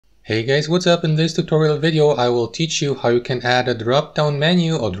Hey guys, what's up? In this tutorial video I will teach you how you can add a drop-down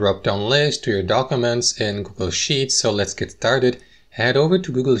menu or drop-down list to your documents in Google Sheets. So let's get started. Head over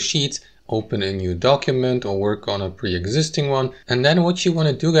to Google Sheets, open a new document or work on a pre-existing one, and then what you want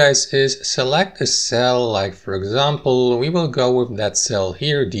to do, guys, is select a cell. Like for example, we will go with that cell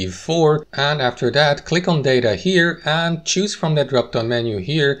here, D4, and after that click on data here and choose from the drop-down menu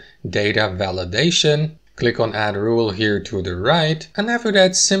here data validation. Click on add rule here to the right, and after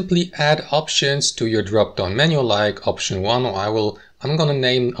that simply add options to your drop-down menu, like option 1 I'm gonna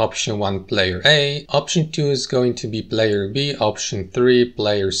name option 1 player A, option 2 is going to be player B, option 3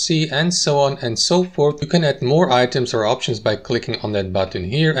 player C, and so on and so forth. You can add more items or options by clicking on that button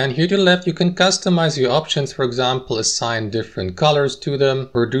here, and here to the left you can customize your options, for example assign different colors to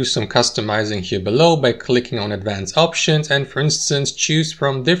them, or do some customizing here below by clicking on advanced options and for instance choose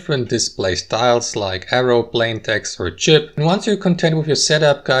from different display styles like arrow, plain text or chip. And once you're content with your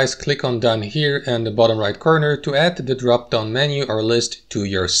setup, guys, click on done here in the bottom right corner to add the drop-down menu or list to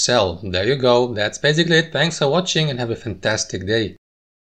your cell. There you go. That's basically it. Thanks for watching and have a fantastic day.